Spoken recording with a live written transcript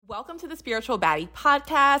Welcome to the Spiritual Baddie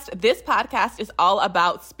podcast. This podcast is all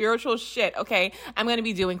about spiritual shit, okay? I'm going to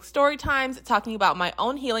be doing story times, talking about my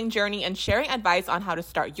own healing journey, and sharing advice on how to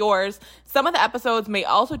start yours. Some of the episodes may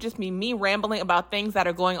also just be me rambling about things that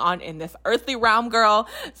are going on in this earthly realm, girl.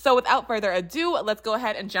 So without further ado, let's go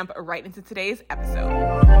ahead and jump right into today's episode.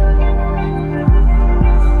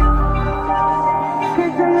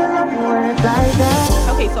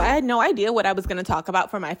 Okay, so I had no idea what I was going to talk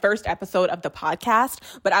about for my first episode of the podcast,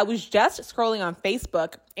 but I was just scrolling on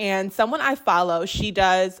Facebook and someone I follow, she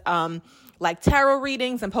does like tarot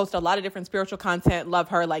readings and posts a lot of different spiritual content. Love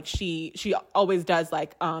her. Like she always does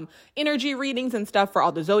like energy readings and stuff for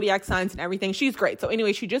all the zodiac signs and everything. She's great. So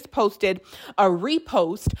anyway, she just posted a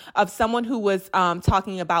repost of someone who was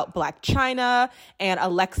talking about Blac Chyna and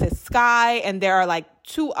Alexis Sky, and there are like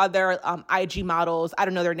two other IG models, I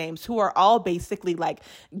don't know their names, who are all basically like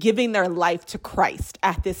giving their life to Christ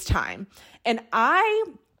at this time. And I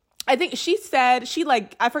think she said,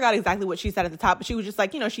 I forgot exactly what she said at the top, but she was just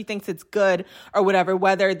like, she thinks it's good or whatever,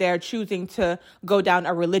 whether they're choosing to go down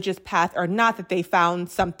a religious path or not, that they found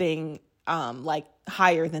something like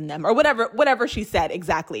higher than them or whatever she said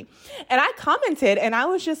exactly. And I commented and I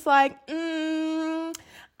was just like,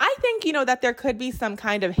 I think, that there could be some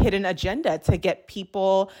kind of hidden agenda to get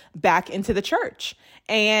people back into the church.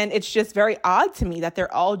 And it's just very odd to me that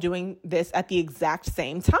they're all doing this at the exact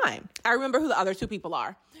same time. I remember who the other two people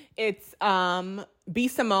are. It's B.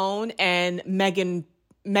 Simone and Megan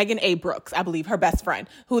A. Brooks, I believe, her best friend,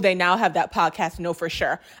 who they now have that podcast, Know For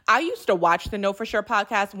Sure. I used to watch the Know For Sure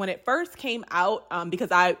podcast when it first came out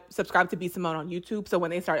because I subscribed to B. Simone on YouTube. So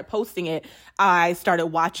when they started posting it, I started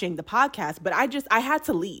watching the podcast. But I had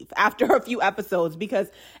to leave after a few episodes because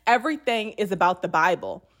everything is about the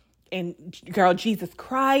Bible and girl, Jesus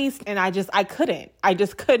Christ. And I just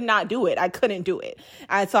could not do it. I couldn't do it.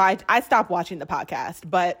 So I stopped watching the podcast,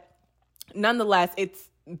 but nonetheless, it's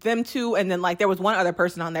them two. And then like there was one other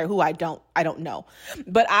person on there who I don't know,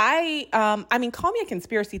 but I mean, call me a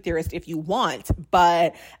conspiracy theorist if you want,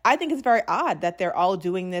 but I think it's very odd that they're all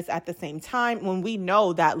doing this at the same time when we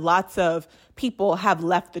know that lots of people have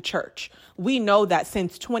left the church. We know that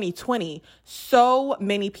since 2020, so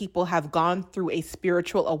many people have gone through a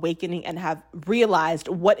spiritual awakening and have realized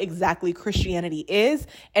what exactly Christianity is,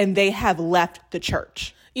 and they have left the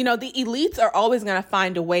church. The elites are always going to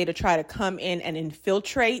find a way to try to come in and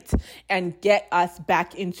infiltrate and get us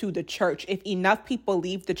back into the church. If enough people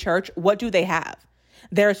leave the church, what do they have?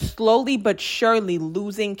 They're slowly but surely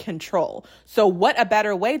losing control. So what a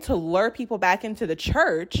better way to lure people back into the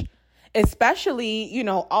church, especially,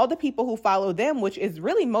 all the people who follow them, which is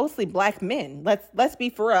really mostly Black men. Let's be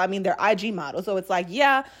for real. I mean, they're IG models. So it's like,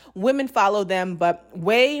 yeah, women follow them, but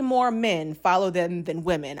way more men follow them than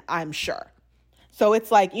women, I'm sure. So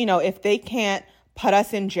it's like, if they can't put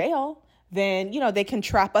us in jail, then, they can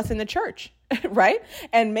trap us in the church, right?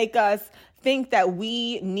 And make us think that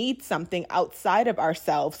we need something outside of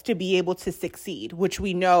ourselves to be able to succeed, which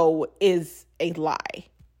we know is a lie.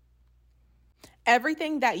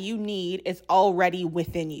 Everything that you need is already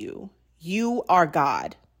within you. You are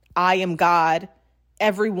God. I am God.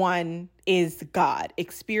 Everyone is God,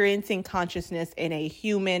 experiencing consciousness in a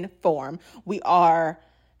human form. We are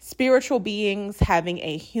spiritual beings having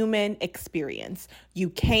a human experience. You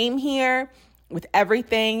came here with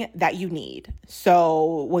everything that you need.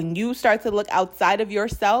 So when you start to look outside of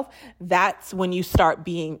yourself, that's when you start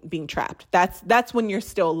being trapped. That's when you're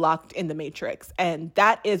still locked in the matrix. And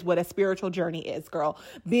that is what a spiritual journey is, girl.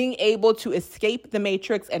 Being able to escape the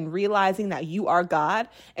matrix and realizing that you are God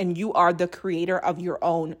and you are the creator of your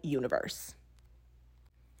own universe.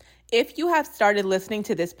 If you have started listening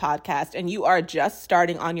to this podcast and you are just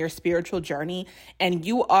starting on your spiritual journey and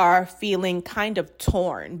you are feeling kind of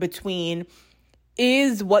torn between,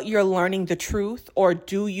 is what you're learning the truth, or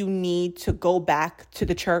do you need to go back to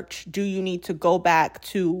the church? Do you need to go back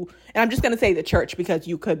to, and I'm just going to say the church because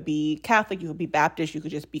you could be Catholic, you could be Baptist, you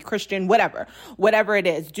could just be Christian, whatever it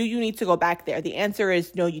is. Do you need to go back there? The answer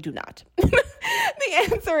is no, you do not.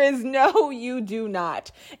 The answer is no, you do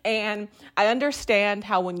not. And I understand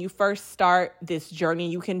how when you first start this journey,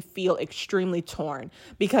 you can feel extremely torn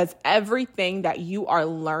because everything that you are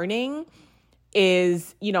learning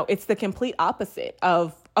is, it's the complete opposite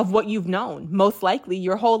of what you've known, most likely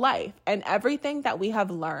your whole life. And everything that we have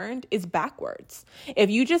learned is backwards. If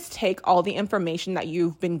you just take all the information that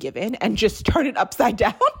you've been given and just turn it upside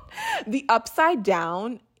down, the upside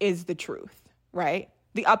down is the truth, right?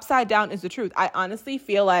 The upside down is the truth. I honestly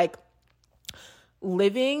feel like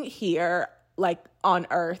living here, like on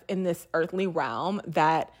earth, in this earthly realm,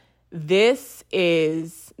 that this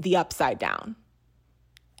is the upside down.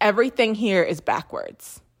 Everything here is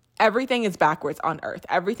backwards. Everything is backwards on earth.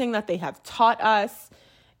 Everything that they have taught us,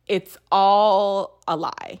 it's all a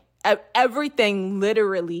lie. Everything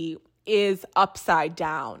literally is upside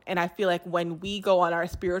down. And I feel like when we go on our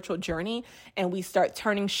spiritual journey and we start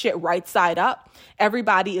turning shit right side up,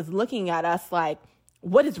 everybody is looking at us like,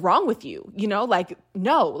 what is wrong with you? You know, like,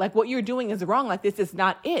 no, like what you're doing is wrong. Like, this is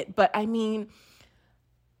not it. But I mean,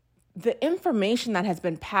 the information that has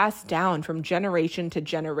been passed down from generation to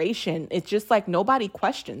generation, it's just like nobody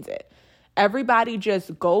questions it. Everybody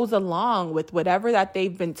just goes along with whatever that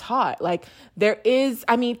they've been taught. Like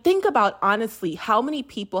think about honestly, how many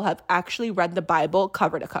people have actually read the Bible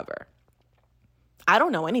cover to cover? I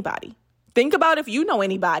don't know anybody. Think about if you know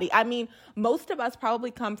anybody. I mean, most of us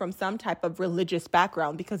probably come from some type of religious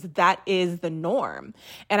background because that is the norm.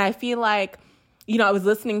 And I feel like, I was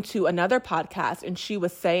listening to another podcast and she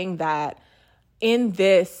was saying that in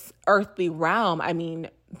this earthly realm, I mean,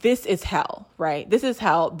 this is hell, right? This is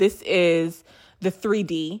hell. This is the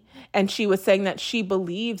 3D. And she was saying that she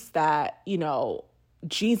believes that,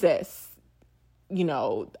 Jesus,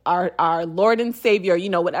 our Lord and Savior,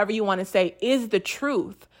 whatever you want to say, is the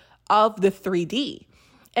truth of the 3D.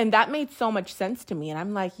 And that made so much sense to me. And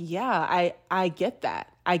I'm like, yeah, I get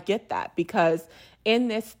that. I get that because in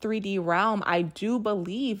this 3D realm, I do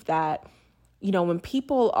believe that, when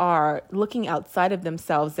people are looking outside of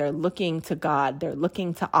themselves, they're looking to God, they're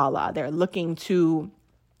looking to Allah, they're looking to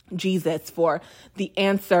Jesus for the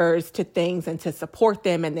answers to things and to support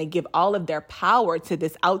them. And they give all of their power to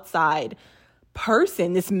this outside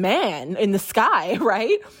person, this man in the sky,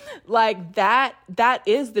 right? Like that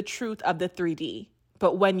is the truth of the 3D.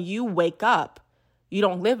 But when you wake up, you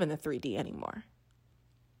don't live in the 3D anymore.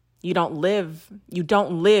 You don't live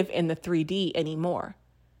in the 3D anymore.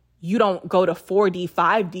 You don't go to 4D,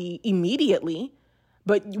 5D immediately.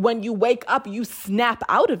 But when you wake up, you snap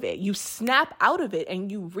out of it. You snap out of it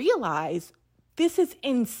and you realize this is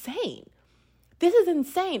insane. This is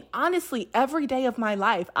insane. Honestly, every day of my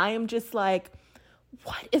life, I am just like,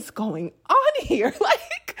 what is going on here?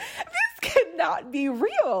 Like, this cannot be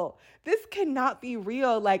real. This cannot be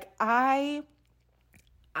real. Like, I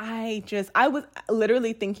was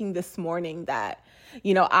literally thinking this morning that,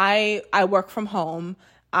 I work from home.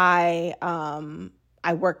 I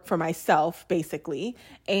work for myself basically.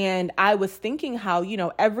 And I was thinking how,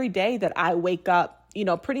 every day that I wake up,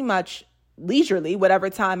 pretty much leisurely, whatever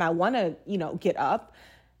time I want to, get up,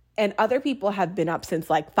 and other people have been up since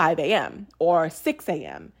like 5 a.m. or 6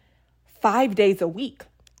 a.m., 5 days a week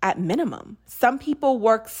at minimum. Some people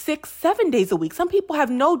work 6-7 days a week. Some people have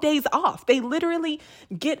no days off. They literally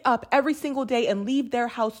get up every single day and leave their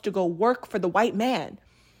house to go work for the white man.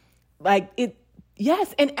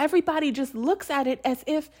 Yes. And everybody just looks at it as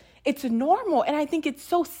if it's normal. And I think it's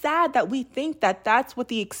so sad that we think that that's what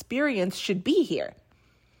the experience should be here.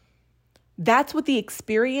 That's what the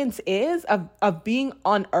experience is of being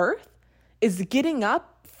on earth, is getting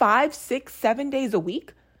up 5, 6, 7 days a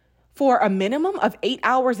week for a minimum of 8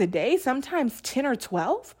 hours a day, sometimes 10 or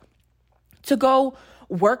 12, to go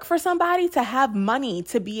work for somebody, to have money,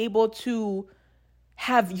 to be able to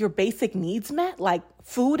have your basic needs met, like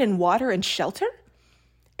food and water and shelter,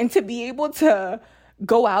 and to be able to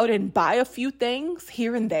go out and buy a few things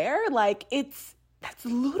here and there. Like, that's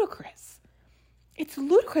ludicrous. It's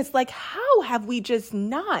ludicrous. Like, how have we just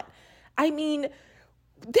not? I mean,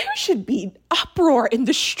 there should be uproar in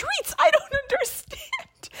the streets. I don't understand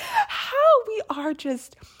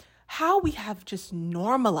how we have just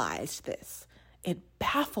normalized this. It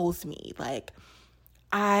baffles me. Like,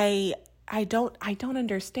 I don't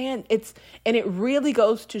understand. And it really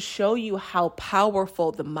goes to show you how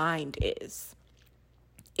powerful the mind is.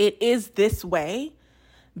 It is this way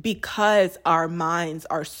because our minds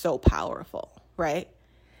are so powerful, right?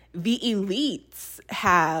 The elites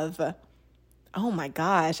have, oh my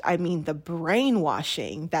gosh, I mean, the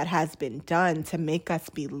brainwashing that has been done to make us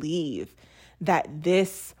believe that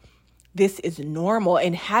this is normal,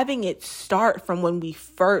 and having it start from when we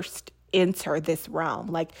first enter this realm.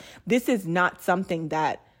 Like, this is not something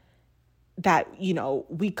that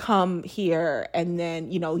we come here and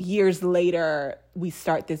then, years later we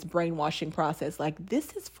start this brainwashing process. Like,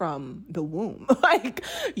 this is from the womb. Like,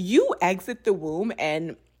 you exit the womb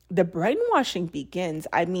and the brainwashing begins.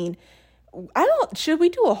 I mean, should we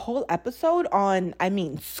do a whole episode on,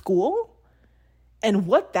 school and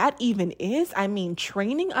what that even is? I mean,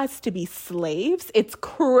 training us to be slaves. It's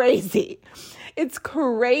crazy. It's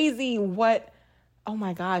crazy oh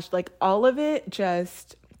my gosh, like all of it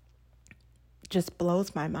just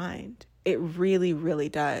blows my mind. It really, really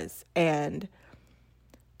does. And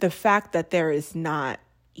the fact that there is not,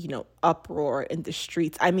 uproar in the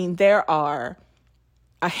streets. I mean, there are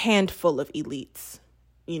a handful of elites,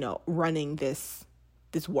 running this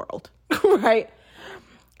world, right?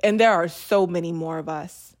 And there are so many more of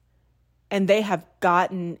us. And they have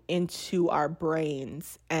gotten into our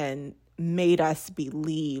brains and made us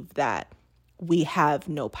believe that we have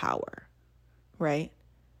no power, right?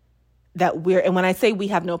 And when I say we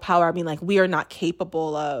have no power, I mean like we are not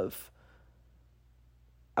capable of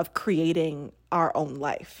creating our own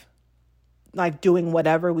life, like doing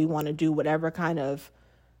whatever we want to do, whatever kind of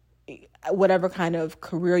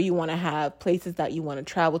career you want to have, places that you want to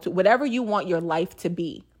travel to, whatever you want your life to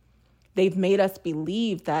be. They've made us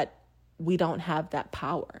believe that we don't have that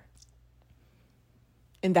power.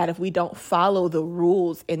 And that if we don't follow the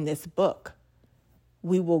rules in this book,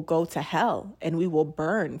 we will go to hell and we will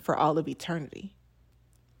burn for all of eternity.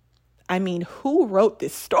 I mean, who wrote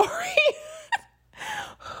this story?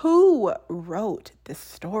 Who wrote this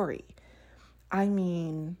story? I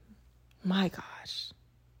mean, my gosh.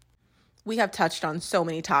 We have touched on so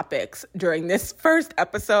many topics during this first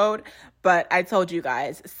episode, but I told you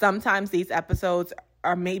guys, sometimes these episodes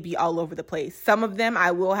are maybe all over the place. Some of them I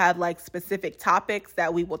will have like specific topics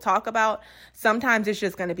that we will talk about. Sometimes it's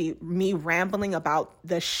just going to be me rambling about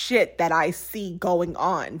the shit that I see going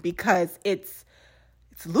on because it's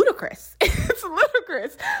ludicrous. It's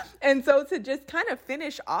ludicrous. And so to just kind of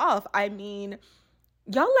finish off, I mean,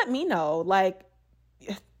 y'all let me know, like,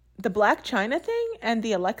 the Blac Chyna thing and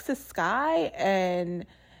the Alexis Sky and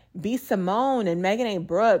B. Simone and Megan A.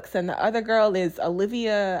 Brooks and the other girl is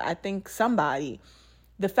Olivia, I think somebody.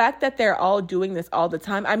 The fact that they're all doing this all the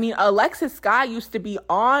time. I mean, Alexis Sky used to be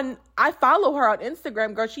on, I follow her on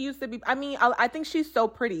Instagram, girl. She used to be, I think she's so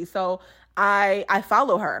pretty. So I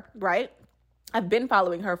follow her, right? I've been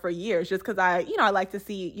following her for years just because I like to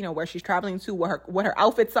see, where she's traveling to, what her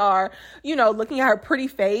outfits are, looking at her pretty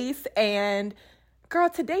face. And girl,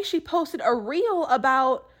 today she posted a reel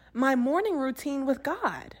about my morning routine with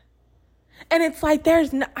God. And it's like,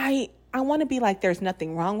 I want to be like, there's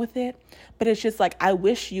nothing wrong with it, but it's just like, I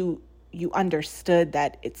wish you understood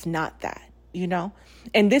that it's not that,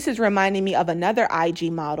 And this is reminding me of another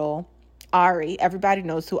IG model, Ari. Everybody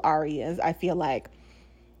knows who Ari is. I feel like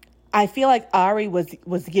Ari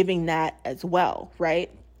was giving that as well, right?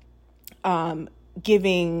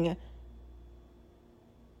 Giving,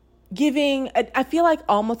 I feel like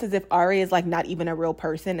almost as if Ari is like not even a real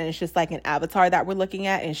person and it's just like an avatar that we're looking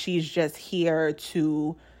at, and she's just here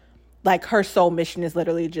to, like, her sole mission is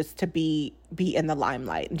literally just to be in the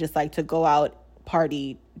limelight and just like to go out,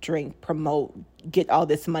 party, drink, promote, get all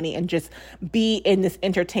this money and just be in this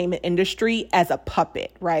entertainment industry as a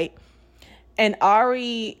puppet, right? And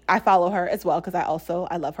Ari, I follow her as well because I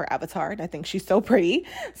love her avatar and I think she's so pretty.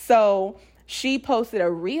 So she posted a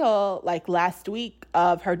reel like last week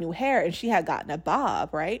of her new hair and she had gotten a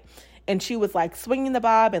bob, right? And she was like swinging the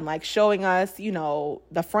bob and like showing us,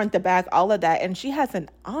 the front, the back, all of that. And she has an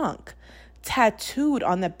Ankh tattooed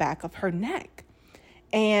on the back of her neck.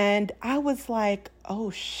 And I was like, oh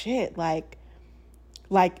shit, like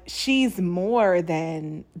she's more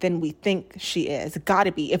than we think she is.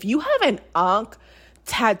 Gotta be. If you have an Ankh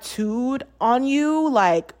tattooed on you,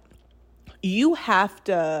 like you have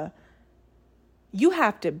to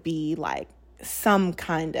be like some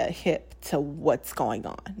kind of hip to what's going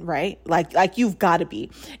on, right? Like you've got to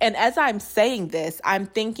be. And as I'm saying this, I'm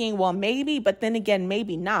thinking, well, maybe, but then again,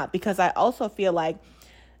 maybe not, because I also feel like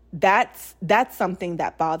that's something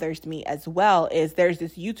that bothers me as well. Is there's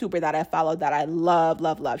this YouTuber that I follow that I love.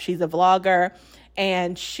 She's a vlogger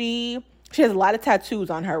and she has a lot of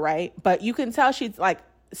tattoos on her, right? But you can tell she's like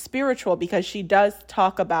spiritual because she does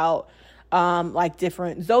talk about like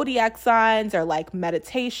different zodiac signs or like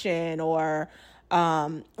meditation or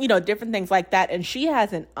different things like that. And she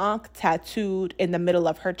has an Ankh tattooed in the middle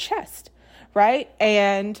of her chest, right?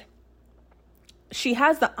 And she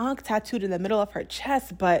has the Ankh tattooed in the middle of her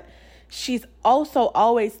chest, but she's also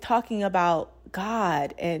always talking about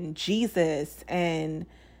God and Jesus and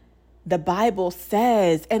the Bible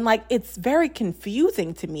says, and like, it's very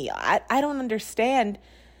confusing to me. I don't understand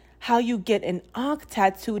how you get an Ankh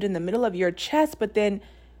tattooed in the middle of your chest, but then,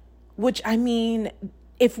 which I mean,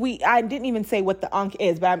 I didn't even say what the Ankh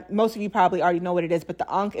is, but most of you probably already know what it is, but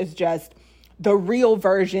the Ankh is just the real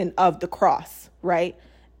version of the cross, right?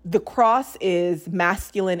 The cross is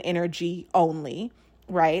masculine energy only,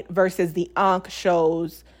 right? Versus the Ankh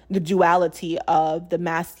shows the duality of the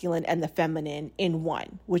masculine and the feminine in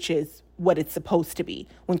one, which is what it's supposed to be.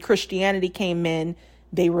 When Christianity came in,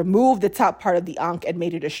 they removed the top part of the Ankh and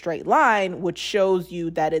made it a straight line, which shows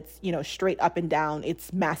you that it's, straight up and down.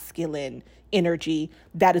 It's masculine energy.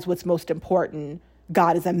 That is what's most important.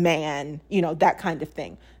 God is a man, that kind of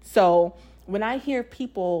thing. So when I hear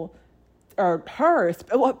people or her,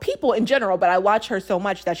 well, people in general, but I watch her so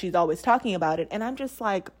much that she's always talking about it. And I'm just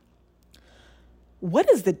like, what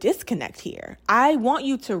is the disconnect here? I want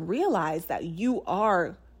you to realize that you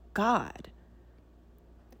are God,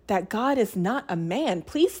 that God is not a man.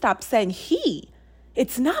 Please stop saying he.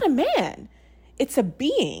 It's not a man. It's a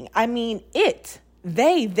being. I mean,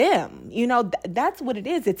 they, them, that's what it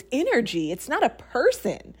is. It's energy. It's not a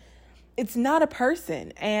person. It's not a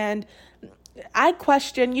person. And I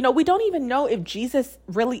question, we don't even know if Jesus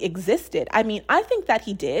really existed. I mean, I think that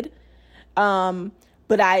he did.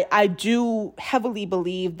 But I do heavily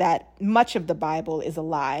believe that much of the Bible is a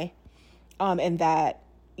lie. And that,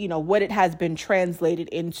 what it has been translated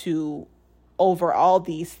into over all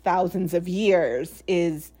these thousands of years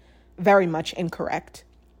is very much incorrect.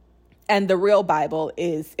 And the real Bible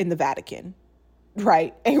is in the Vatican,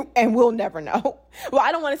 right? And we'll never know. Well,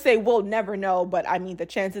 I don't want to say we'll never know, but I mean, the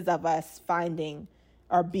chances of us finding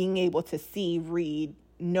or being able to see, read,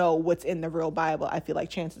 know what's in the real Bible, I feel like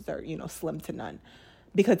chances are, slim to none.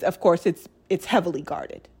 Because of course it's heavily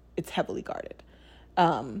guarded. It's heavily guarded.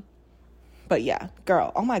 But yeah,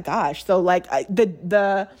 girl, oh my gosh. So like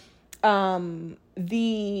the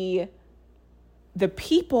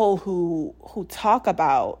people who talk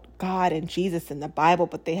about God and Jesus in the Bible,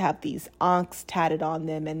 but they have these ankhs tatted on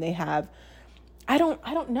them, and they have, I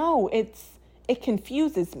don't know. It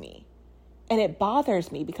confuses me, and it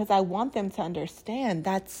bothers me because I want them to understand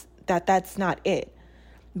that's not it.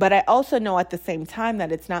 But I also know at the same time that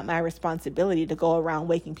it's not my responsibility to go around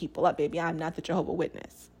waking people up. Baby, I'm not the Jehovah's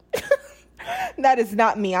Witness. That is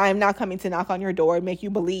not me. I am not coming to knock on your door and make you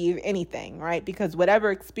believe anything, right? Because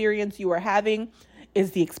whatever experience you are having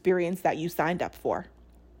is the experience that you signed up for.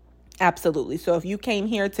 Absolutely. So if you came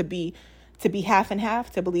here to be half and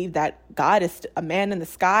half, to believe that God is a man in the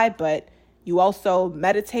sky, but you also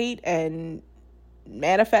meditate and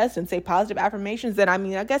manifest and say positive affirmations, then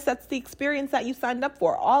I guess that's the experience that you signed up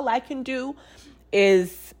for. All I can do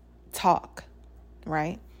is talk,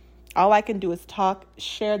 right? All I can do is talk,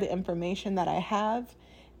 share the information that I have,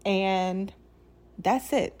 and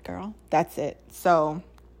that's it, girl. That's it. So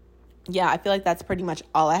yeah, I feel like that's pretty much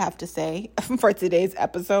all I have to say for today's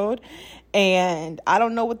episode. And I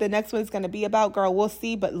don't know what the next one is going to be about, girl. We'll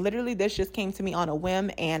see. But literally, this just came to me on a whim.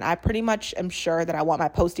 And I pretty much am sure that I want my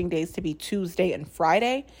posting days to be Tuesday and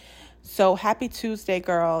Friday. So happy Tuesday,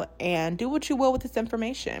 girl. And do what you will with this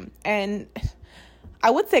information. And I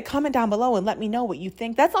would say comment down below and let me know what you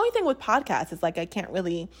think. That's the only thing with podcasts is like I can't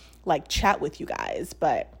really like chat with you guys.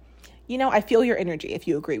 But, I feel your energy if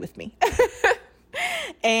you agree with me.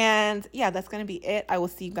 And yeah, that's going to be it. I will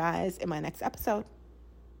see you guys in my next episode.